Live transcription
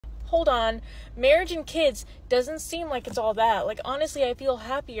hold on, marriage and kids doesn't seem like it's all that. Like, honestly, I feel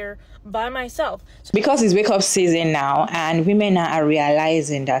happier by myself. So because it's wake up season now, and women now are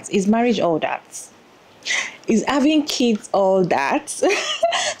realizing that is marriage all that? Is having kids all that?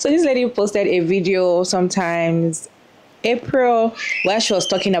 So this lady posted a video sometimes April where she was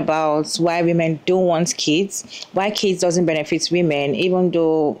talking about why women don't want kids, why kids doesn't benefit women, even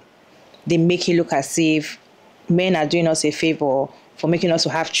though they make it look as if men are doing us a favor for making us to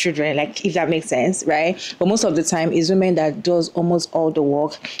have children, like if that makes sense, right? But most of the time it's women that does almost all the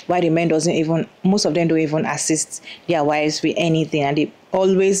work, why the men doesn't even, most of them don't even assist their wives with anything, and they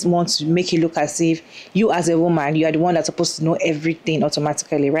always want to make it look as if you as a woman, you are the one that's supposed to know everything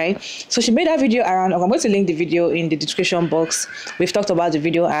automatically, right? So she made that video around, I'm going to link the video in the description box. We've talked about the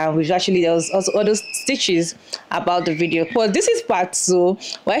video, and we've actually, there was also other stitches about the video, but this is part 2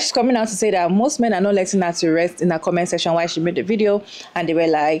 where she's coming out to say that most men are not letting her to rest in the comment section while she made the video, and they were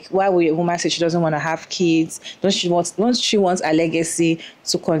like, why would a woman say she doesn't want to have kids? Don't she wants a legacy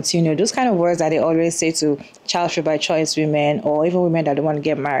to continue? Those kind of words that they always say to child free by choice women, or even women that don't want to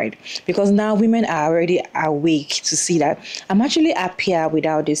get married. Because now women are already awake to see that I'm actually happier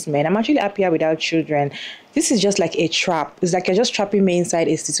without this man, I'm actually happier without children. This is just like a trap. It's like you're just trapping me inside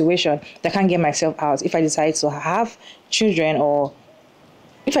a situation that I can't get myself out if I decide to have children, or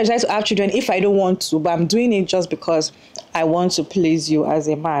if I decide to have children if I don't want to, but I'm doing it just because I want to please you as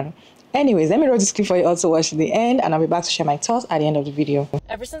a man. Anyways, let me roll this clip for you all to watch to the end, and I'll be back to share my thoughts at the end of the video.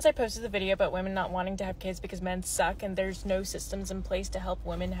 Ever since I posted the video about women not wanting to have kids because men suck and there's no systems in place to help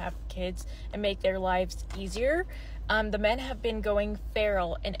women have kids and make their lives easier, the men have been going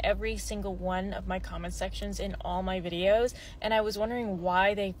feral in every single one of my comment sections in all my videos, and I was wondering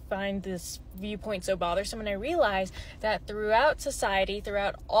why they find this viewpoint so bothersome, and I realized that throughout society,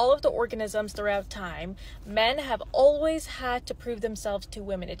 throughout all of the organisms, throughout time, men have always had to prove themselves to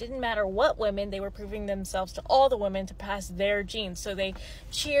women. It didn't matter what women, they were proving themselves to all the women to pass their genes. So they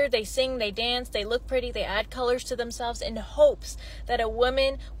cheer, they sing, they dance, they look pretty, they add colors to themselves in hopes that a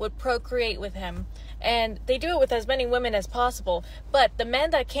woman would procreate with him. And they do it with as many women as possible. But the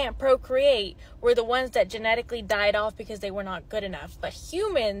men that can't procreate were the ones that genetically died off because they were not good enough. But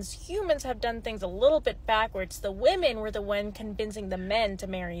humans have done things a little bit backwards. The women were the one convincing the men to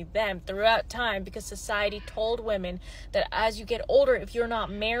marry them throughout time, because society told women that as you get older, if you're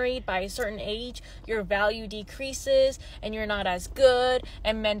not married by a certain age, your value decreases and you're not as good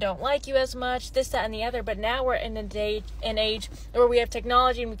and men don't like you as much, this, that, and the other. But now we're in an age where we have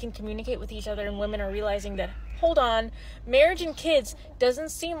technology and we can communicate with each other, and women are realizing that, hold on, marriage and kids doesn't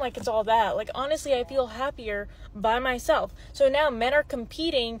seem like it's all that. Like, honestly, I feel happier by myself. So now men are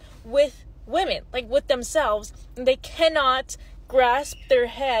competing with women, like with themselves, and they cannot grasp their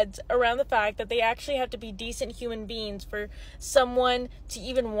heads around the fact that they actually have to be decent human beings for someone to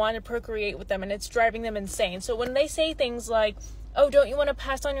even want to procreate with them, and it's driving them insane. So when they say things like, oh, don't you want to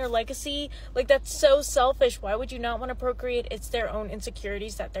pass on your legacy? Like, that's so selfish. Why would you not want to procreate? It's their own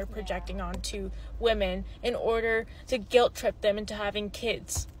insecurities that they're projecting onto women in order to guilt trip them into having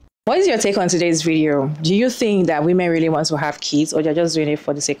kids. What is your take on today's video? Do you think that women really want to have kids, or they're just doing it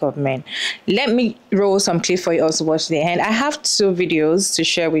for the sake of men? Let me roll some clips for you all to watch to the end. I have 2 videos to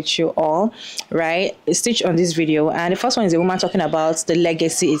share with you all, right? A stitch on this video, and the first one is a woman talking about the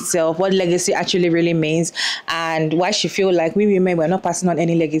legacy itself, what legacy actually really means, and why she feel like we women were not passing on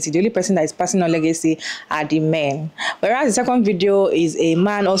any legacy. The only person that is passing on legacy are the men. Whereas the second video is a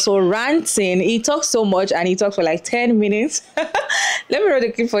man also ranting. He talks so much, and he talks for like 10 minutes. Let me roll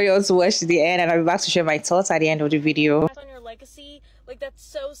the clip for you all to watch to the end, and I'll be back to share my thoughts at the end of the video. On your legacy, like, that's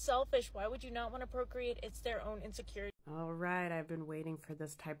so selfish. Why would you not want to procreate? It's their own insecurity. All right, I've been waiting for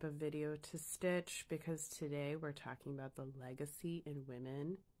this type of video to stitch, because today we're talking about the legacy in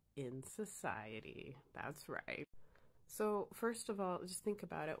women in society. That's right. So first of all, just think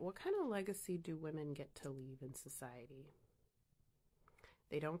about it. What kind of legacy do women get to leave in society?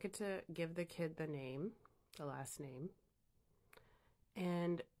 They don't get to give the kid the name, the last name.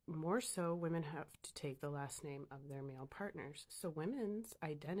 And more so, women have to take the last name of their male partners. So women's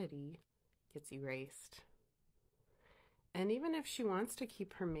identity gets erased. And even if she wants to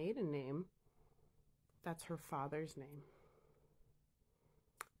keep her maiden name, that's her father's name.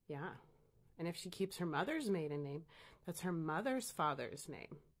 Yeah. And if she keeps her mother's maiden name, that's her mother's father's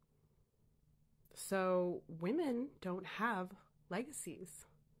name. So women don't have legacies.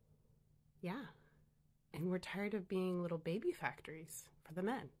 Yeah. And we're tired of being little baby factories for the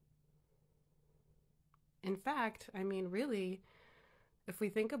men. In fact, I mean, really, if we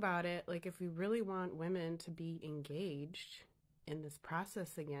think about it, like, if we really want women to be engaged in this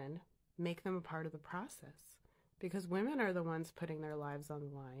process again, make them a part of the process. because women are the ones putting their lives on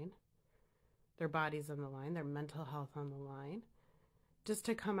the line, their bodies on the line, their mental health on the line, just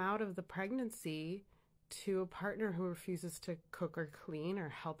to come out of the pregnancy to a partner who refuses to cook or clean or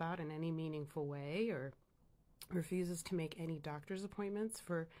help out in any meaningful way, or refuses to make any doctor's appointments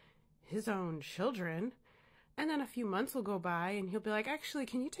for his own children. And then a few months will go by and he'll be like, actually,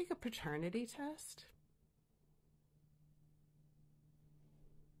 can you take a paternity test?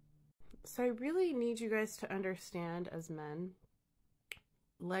 So I really need you guys to understand, as men,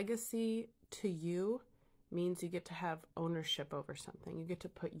 legacy to you means you get to have ownership over something. You get to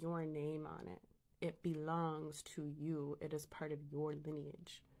put your name on it. It belongs to you. It is part of your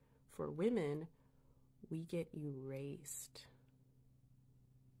lineage. For women, we get erased.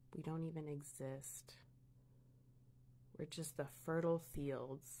 We don't even exist. We're just the fertile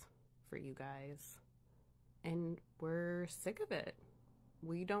fields for you guys. And we're sick of it.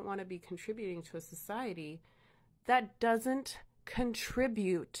 We don't want to be contributing to a society that doesn't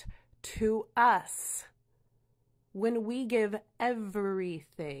contribute to us. When we give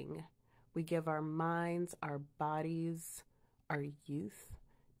everything, we give our minds, our bodies, our youth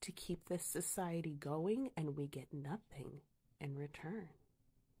to keep this society going, and we get nothing in return.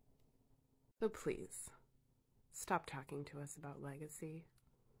 So please, stop talking to us about legacy.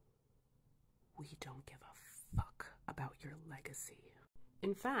 We don't give a fuck about your legacy.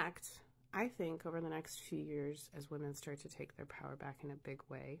 In fact, I think over the next few years, as women start to take their power back in a big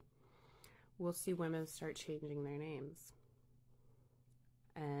way, we'll see women start changing their names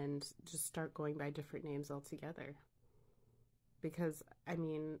and just start going by different names altogether. Because, I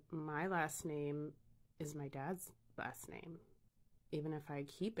mean, my last name is my dad's last name. Even if I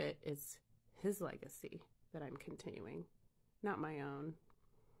keep it, it's his legacy that I'm continuing, not my own.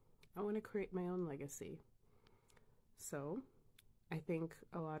 I want to create my own legacy. So I think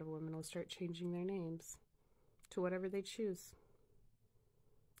a lot of women will start changing their names to whatever they choose.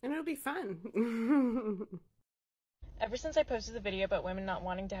 And it'll be fun. Ever since I posted the video about women not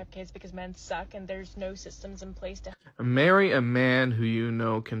wanting to have kids because men suck and there's no systems in place to marry a man who you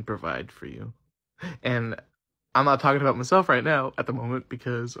know can provide for you. And I'm not talking about myself right now at the moment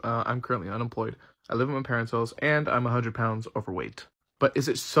because I'm currently unemployed. I live in my parents' house and I'm 100 pounds overweight. But is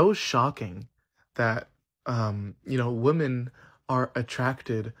it so shocking that, women are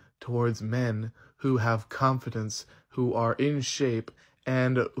attracted towards men who have confidence, who are in shape,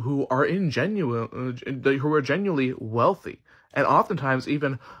 and who are genuinely wealthy? And oftentimes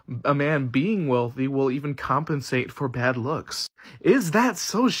even a man being wealthy will even compensate for bad looks. Is that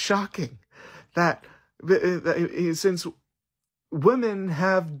so shocking that since women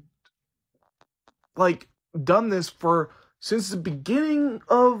have done this since the beginning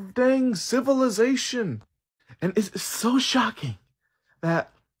of dang civilization? And it's so shocking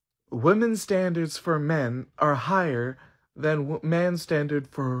that women's standards for men are higher than man's standard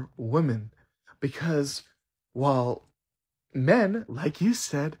for women. Because while men, like you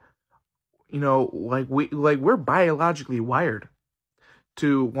said, we're biologically wired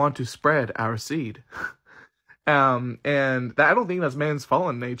to want to spread our seed. And I don't think that's man's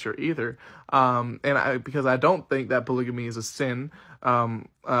fallen nature either. Because I don't think that polygamy is a sin.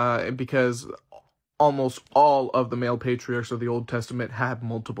 Because almost all of the male patriarchs of the Old Testament had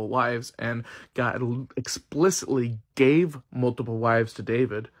multiple wives, and God explicitly gave multiple wives to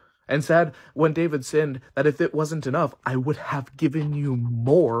David, and said when David sinned that if it wasn't enough, I would have given you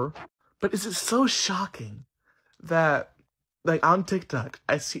more. But is it so shocking that, on TikTok,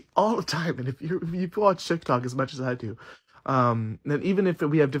 I see all the time, and if you watch TikTok as much as I do, then even if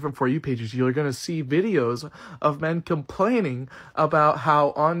we have different For You pages, you're going to see videos of men complaining about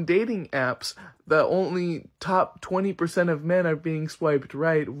how on dating apps, the only top 20% of men are being swiped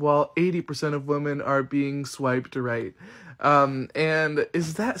right, while 80% of women are being swiped right. And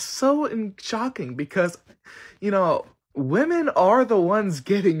is that so shocking? Because, women are the ones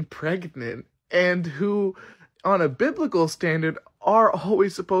getting pregnant, and who, on a biblical standard, are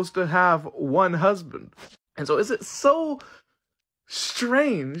always supposed to have one husband. And so is it so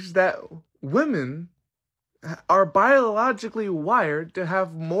strange that women are biologically wired to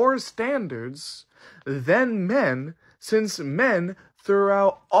have more standards than men, since men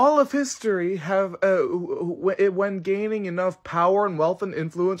throughout all of history have, when gaining enough power and wealth and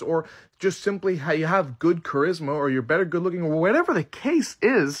influence, or just simply how you have good charisma, or you're better good looking, or whatever the case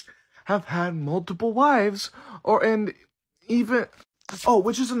is, have had multiple wives, which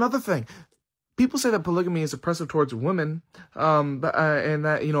is another thing. People say that polygamy is oppressive towards women, and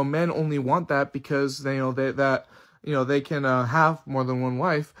that, men only want that because they can have more than one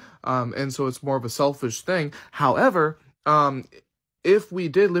wife, and so it's more of a selfish thing. However, if we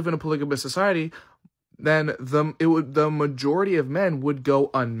did live in a polygamous society, then the majority of men would go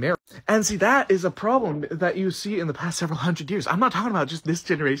unmarried. And see, that is a problem that you see in the past several hundred years. I'm not talking about just this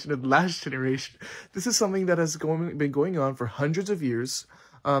generation or the last generation. This is something that has been going on for hundreds of years.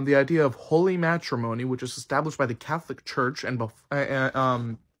 The idea of holy matrimony, which was established by the Catholic Church, and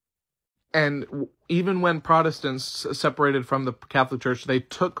even when Protestants separated from the Catholic Church, they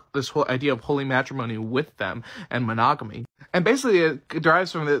took this whole idea of holy matrimony with them and monogamy. And basically, it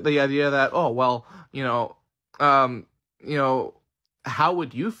derives from the idea that, oh, well, how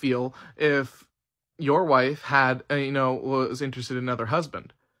would you feel if your wife had, was interested in another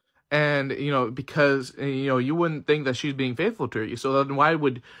husband? And, because, you wouldn't think that she's being faithful to you. So then why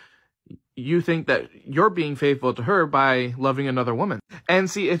would you think that you're being faithful to her by loving another woman? And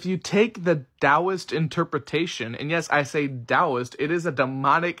see, if you take the Taoist interpretation, and yes, I say Taoist, it is a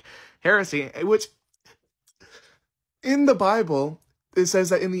demonic heresy, which in the Bible, it says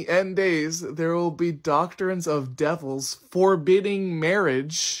that in the end days, there will be doctrines of devils forbidding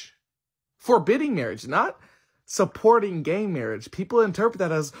marriage, not supporting gay marriage. People interpret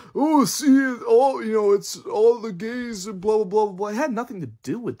that as, oh, see, it's all the gays and blah, blah, blah, blah. It had nothing to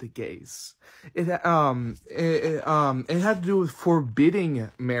do with the gays. It had to do with forbidding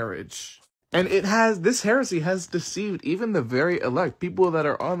marriage. And this heresy has deceived even the very elect. People that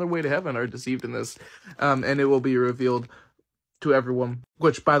are on their way to heaven are deceived in this. And it will be revealed to everyone.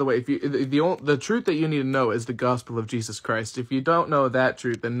 Which, by the way, the truth that you need to know is the gospel of Jesus Christ. If you don't know that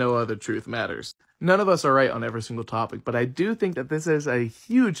truth, then no other truth matters. None of us are right on every single topic, but I do think that this is a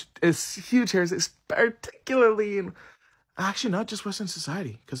huge heresy, particularly in, actually not just Western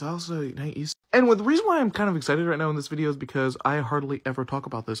society, because also United East. And the reason why I'm kind of excited right now in this video is because I hardly ever talk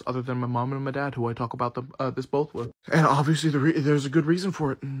about this other than my mom and my dad, who I talk about this both with. And obviously there's a good reason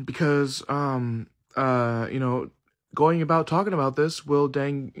for it, because, going about talking about this will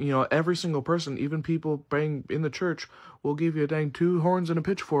every single person, even people praying in the church, will give you two horns and a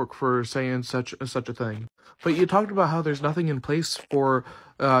pitchfork for saying such a thing. But you talked about how there's nothing in place for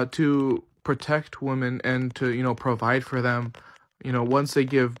to protect women and to provide for them once they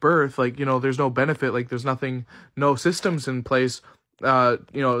give birth. There's no benefit, there's no systems in place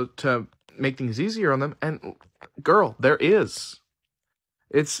to make things easier on them. And girl, there is.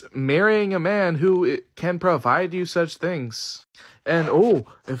 It's marrying a man who can provide you such things. And,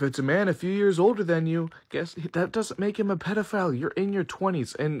 if it's a man a few years older than you, guess that doesn't make him a pedophile. You're in your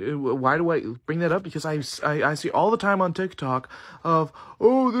 20s. And why do I bring that up? Because I see all the time on TikTok of,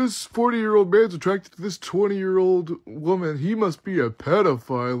 this 40-year-old man's attracted to this 20-year-old woman. He must be a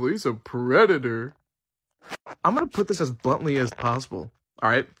pedophile. He's a predator. I'm going to put this as bluntly as possible. All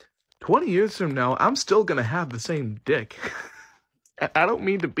right? 20 years from now, I'm still going to have the same dick. I don't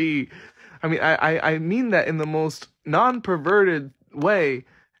mean to be, I mean that in the most non-perverted way,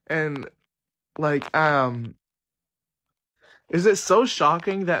 and, is it so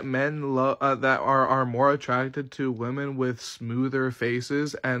shocking that men that are more attracted to women with smoother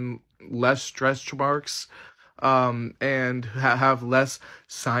faces and less stretch marks, and have less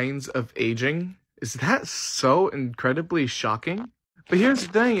signs of aging? Is that so incredibly shocking? But here's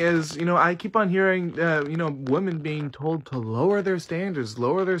the thing is, I keep on hearing, women being told to lower their standards.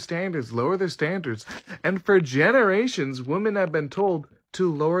 And for generations, women have been told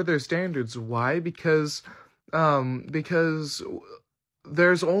to lower their standards. Why? Because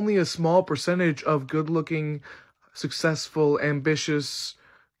there's only a small percentage of good-looking, successful, ambitious,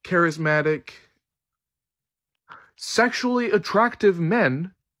 charismatic, sexually attractive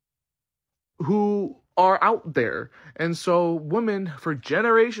men who are out there. And so women for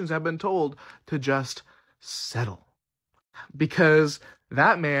generations have been told to just settle, because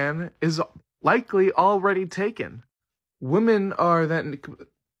that man is likely already taken. Women are then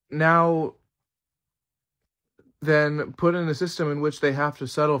put in a system in which they have to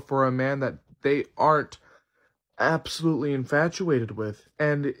settle for a man that they aren't absolutely infatuated with.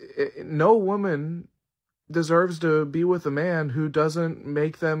 And no woman deserves to be with a man who doesn't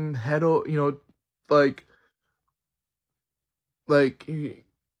make them I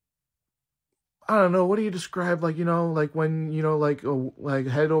don't know, what do you describe, when,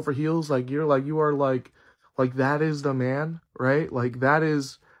 head over heels, you are that is the man, right? That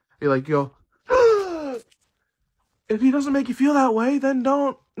is, you go, if he doesn't make you feel that way, then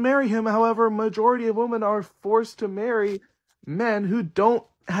don't marry him. However, majority of women are forced to marry men who don't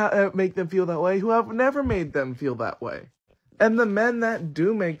make them feel that way, who have never made them feel that way. And the men that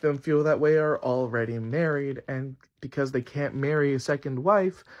do make them feel that way are already married, and because they can't marry a second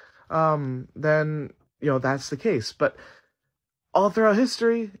wife, then, that's the case. But all throughout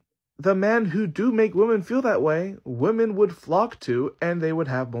history, the men who do make women feel that way, women would flock to, and they would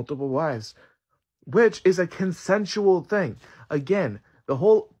have multiple wives. which is a consensual thing. Again, the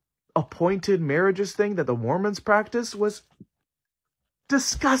whole appointed marriages thing that the Mormons practice was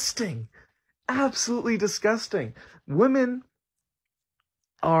disgusting. Absolutely disgusting. Women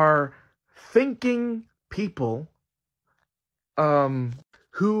are thinking people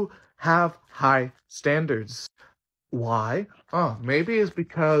who have high standards. Why? Maybe it's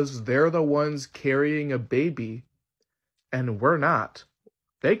because they're the ones carrying a baby and we're not.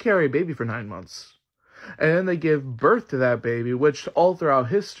 They carry a baby for 9 months. And then they give birth to that baby, which all throughout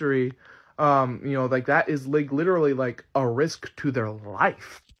history, like that is like literally like a risk to their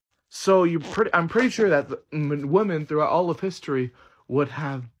life. So I'm pretty sure that women throughout all of history would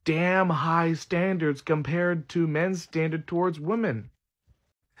have damn high standards compared to men's standard towards women.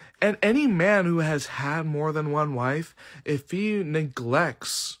 And any man who has had more than one wife, if he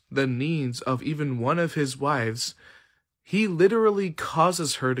neglects the needs of even one of his wives, he literally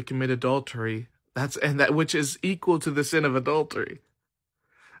causes her to commit adultery. Which is equal to the sin of adultery.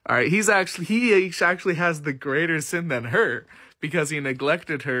 All right, he actually has the greater sin than her because he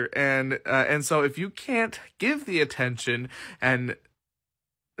neglected her, and so if you can't give the attention and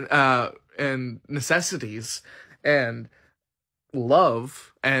necessities and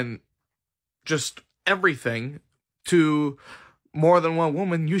love and just everything to more than one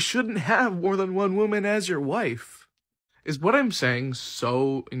woman, you shouldn't have more than one woman as your wife. Is what I'm saying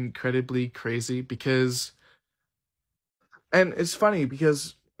so incredibly crazy? And it's funny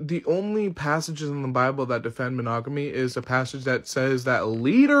because the only passages in the Bible that defend monogamy is a passage that says that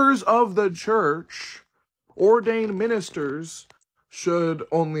leaders of the church, ordained ministers, should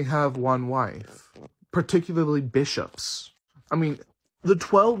only have one wife, particularly bishops. I mean, the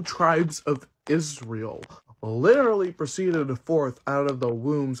 12 tribes of Israel literally proceeded forth out of the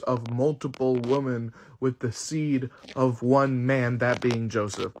wombs of multiple women with the seed of one man, that being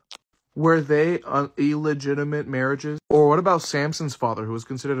Joseph. Were they illegitimate marriages? Or what about Samson's father, who was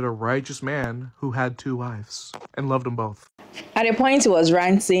considered a righteous man who had 2 wives and loved them both? At a point, it was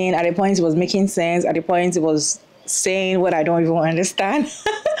ranting. At a point, it was making sense. At a point, it was saying what I don't even understand.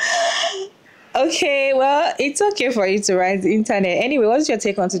 Okay, well, it's okay for you to write the internet. Anyway, what's your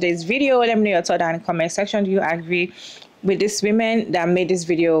take on today's video? Let me know your thought down in the comment section. Do you agree with these women that made this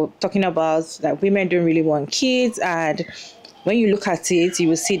video talking about that women don't really want kids? And when you look at it, you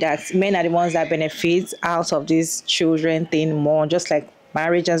will see that men are the ones that benefit out of this children thing more, just like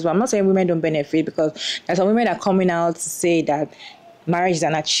marriage as well. I'm not saying women don't benefit, because there's some women that are coming out to say that marriage is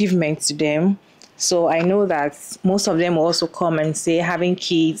an achievement to them. So I know that most of them will also come and say having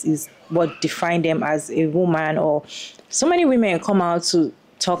kids is what defines them as a woman, or so many women come out to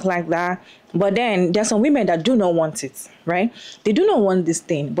talk like that. But then there's some women that do not want it, right? They do not want this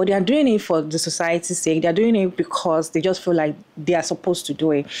thing, but they are doing it for the society's sake. They're doing it because they just feel like they are supposed to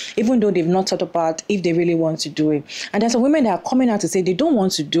do it, even though they've not thought about if they really want to do it. And there's some women that are coming out to say they don't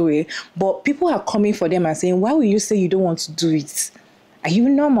want to do it, but people are coming for them and saying, why will you say you don't want to do it? Are you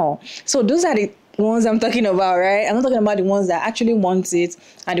normal? So those are the ones I'm talking about, right? I'm not talking about the ones that actually want it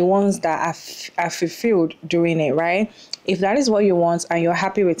and the ones that are fulfilled doing it, right? If that is what you want and you're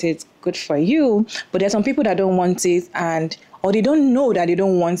happy with it, good for you. But there's some people that don't want it, or they don't know that they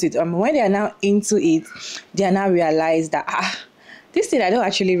don't want it. When they are now into it, they are now realize that this thing, I don't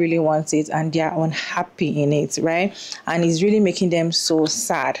actually really want it, and they are unhappy in it, right? And it's really making them so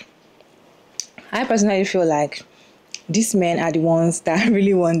sad. I personally feel like these men are the ones that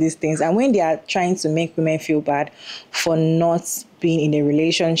really want these things, and when they are trying to make women feel bad for not being in a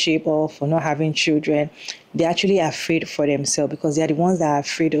relationship or for not having children, they're actually afraid for themselves, because they are the ones that are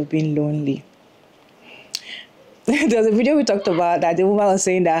afraid of being lonely. There was a video we talked about that the woman was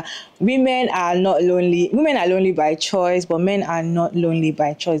saying that women are not lonely. Women are lonely by choice, but men are not lonely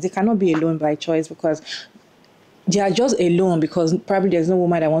by choice. They cannot be alone by choice, because they are just alone because probably there's no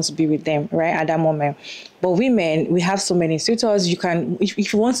woman that wants to be with them right at that moment. But women, we have so many suitors. You can,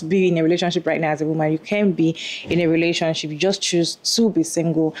 if you want to be in a relationship right now as a woman, you can be in a relationship. You just choose to be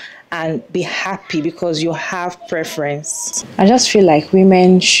single and be happy because you have preference. I just feel like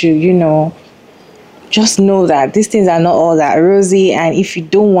women should, just know that these things are not all that rosy, and if you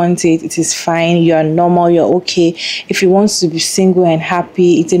don't want it, it is fine. You're normal, you're okay. If you want to be single and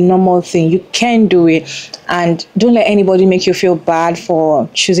happy, it's a normal thing. You can do it, and don't let anybody make you feel bad for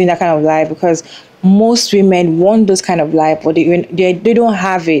choosing that kind of life, because most women want those kind of life, but they don't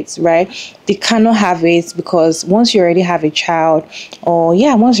have it, right? They cannot have it, because once you already have a child,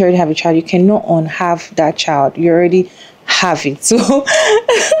 once you already have a child, you cannot unhave that child. You already have it. So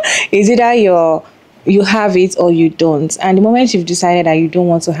it's either you have it or you don't. And the moment you've decided that you don't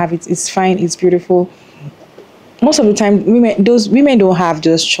want to have it, it's fine, it's beautiful. most of the time those women don't have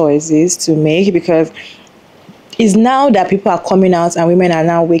those choices to make, because it's now that people are coming out and women are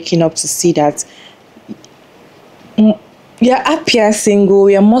now waking up to see that you're happier single,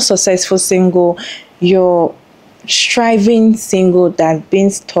 you're more successful single, you're striving single than being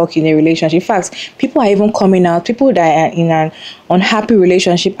stuck in a relationship. In fact, people are even coming out, people that are in an unhappy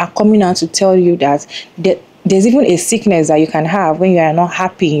relationship are coming out to tell you that there's even a sickness that you can have when you are not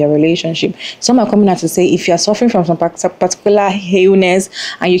happy in your relationship. Some are coming out to say if you're suffering from some particular illness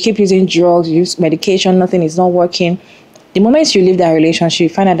and you keep using drugs, you use medication, nothing is not working, the moment you leave that relationship, you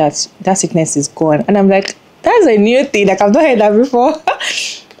find out that that sickness is gone. And I'm like, that's a new thing. Like, I've not heard that before.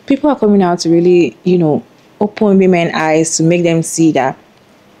 People are coming out to really, open women's eyes, to make them see that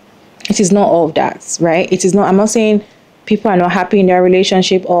it is not all that, right? It is not, I'm not saying people are not happy in their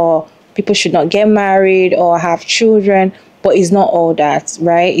relationship or people should not get married or have children, but it's not all that,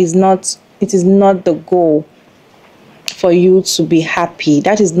 right? It is not the goal for you to be happy.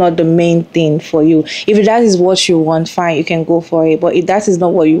 That is not the main thing for you. If that is what you want, fine, you can go for it. But if that is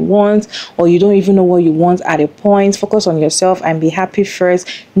not what you want, or you don't even know what you want at a point, focus on yourself and be happy first.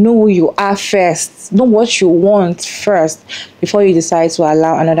 Know who you are first. Know what you want first before you decide to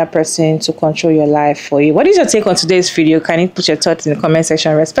allow another person to control your life for you. What is your take on today's video? Can you put your thoughts in the comment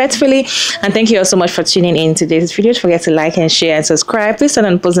section respectfully? And thank you all so much for tuning in to today's video. Don't forget to like and share and subscribe. Please turn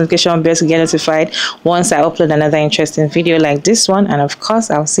on the post notification bell to get notified once I upload another interesting video like this one. And of course,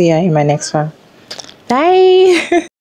 I'll see you in my next one. Bye.